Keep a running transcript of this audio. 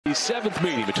The seventh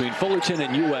meeting between Fullerton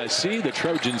and USC, the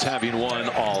Trojans having won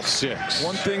all 6.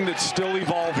 One thing that's still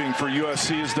evolving for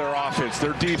USC is their offense.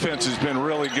 Their defense has been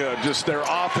really good. Just their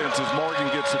offense, as Morgan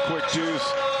gets a quick juice,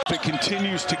 it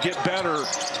continues to get better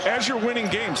as you're winning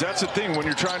games. That's the thing when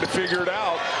you're trying to figure it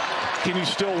out. Can you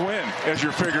still win as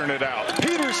you're figuring it out?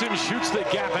 Peterson shoots the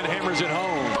gap and hammers it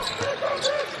home.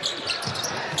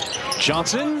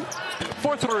 Johnson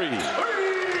for 3.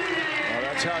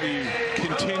 That's how you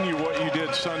continue what you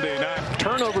did Sunday night.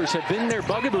 Turnovers have been their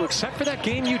bugaboo, except for that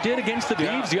game you did against the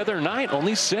Beavs the other night,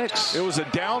 only 6. It was a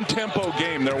down-tempo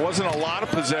game. There wasn't a lot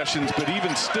of possessions, but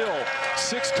even still,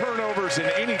 6 turnovers in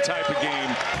any type of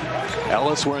game.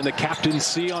 Ellis wearing the captain's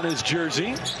C on his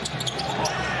jersey.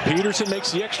 Peterson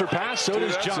makes the extra pass, so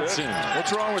does Johnson.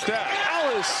 What's wrong with that?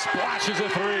 Ellis splashes a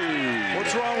 3.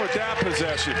 What's wrong with that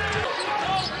possession?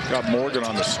 Got Morgan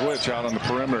on the switch out on the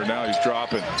perimeter. Now he's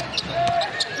dropping.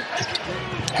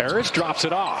 Harris drops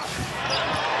it off.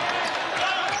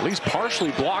 At least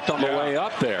partially blocked on the way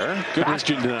up there. Good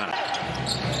Christian denied.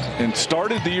 And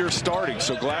started the year starting.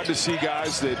 So glad to see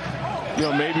guys that,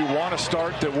 maybe want to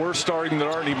start, that were starting, that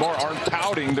aren't anymore, aren't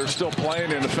pouting. They're still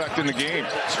playing and affecting the game.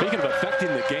 Speaking of affecting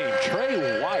the game,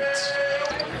 Tre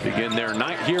White begin their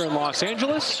night here in Los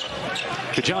Angeles.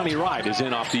 Tre White is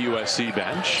in off the USC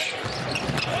bench,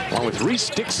 along with Reese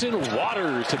Dixon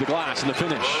Waters to the glass in the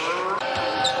finish.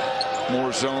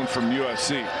 More zone from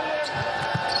USC.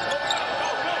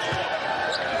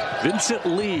 Vincent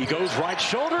Lee goes right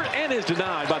shoulder and is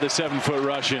denied by the 7-foot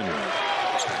Russian.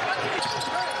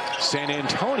 San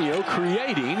Antonio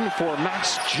creating for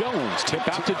Max Jones. Tip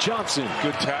out to Johnson.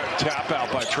 Good tap out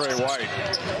by Tre White.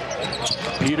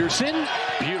 Peterson,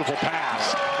 beautiful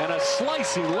pass, and a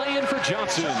slicing lay-in for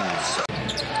Johnson.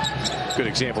 Good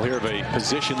example here of a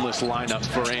positionless lineup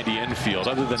for Andy Enfield.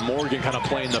 Other than Morgan kind of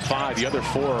playing the 5, the other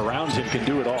 4 around him can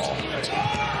do it all.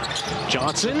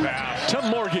 Johnson to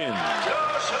Morgan.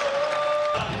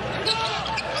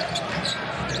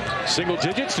 Single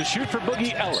digits to shoot for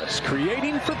Boogie Ellis,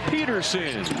 creating for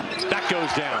Peterson. That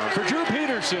goes down for Drew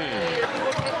Peterson.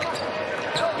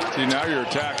 See, now you're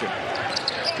attacking.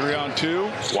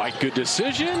 3-on-2. White, good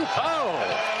decision. Oh,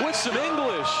 with some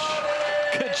English.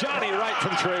 Tre White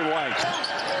from Tre White.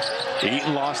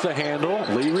 Eaton lost the handle.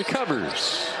 Lee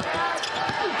recovers.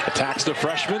 Attacks the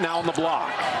freshman, now on the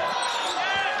block.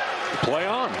 Play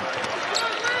on.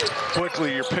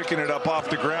 Quickly, you're picking it up off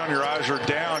the ground. Your eyes are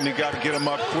down. You got to get them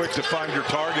up quick to find your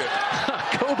target.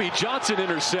 Kobe Johnson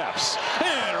intercepts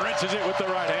and rinses it with the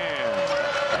right hand.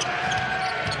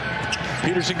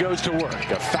 Peterson goes to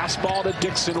work. A fastball to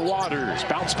Dixon Waters.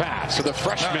 Bounce pass to the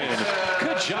freshman.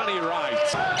 Tre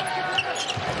White.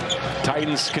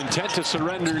 Titans content to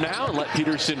surrender now and let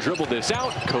Peterson dribble this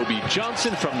out. Kobe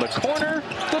Johnson from the corner.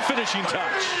 The finishing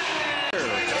touch.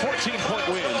 14-point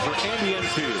win for Andy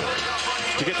Enfield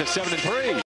to get to 7-3.